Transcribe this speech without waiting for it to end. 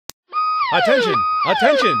Attention!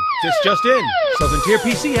 Attention! This just in. Southern Tier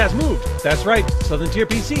PC has moved. That's right, Southern Tier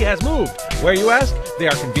PC has moved. Where, you ask? They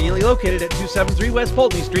are conveniently located at 273 West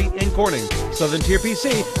Pulteney Street in Corning. Southern Tier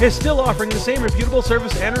PC is still offering the same reputable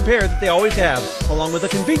service and repair that they always have, along with the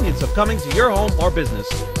convenience of coming to your home or business.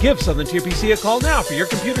 Give Southern Tier PC a call now for your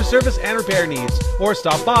computer service and repair needs, or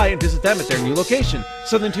stop by and visit them at their new location.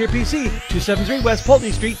 Southern Tier PC, 273 West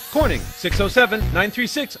Pulteney Street, Corning,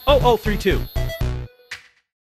 607-936-0032.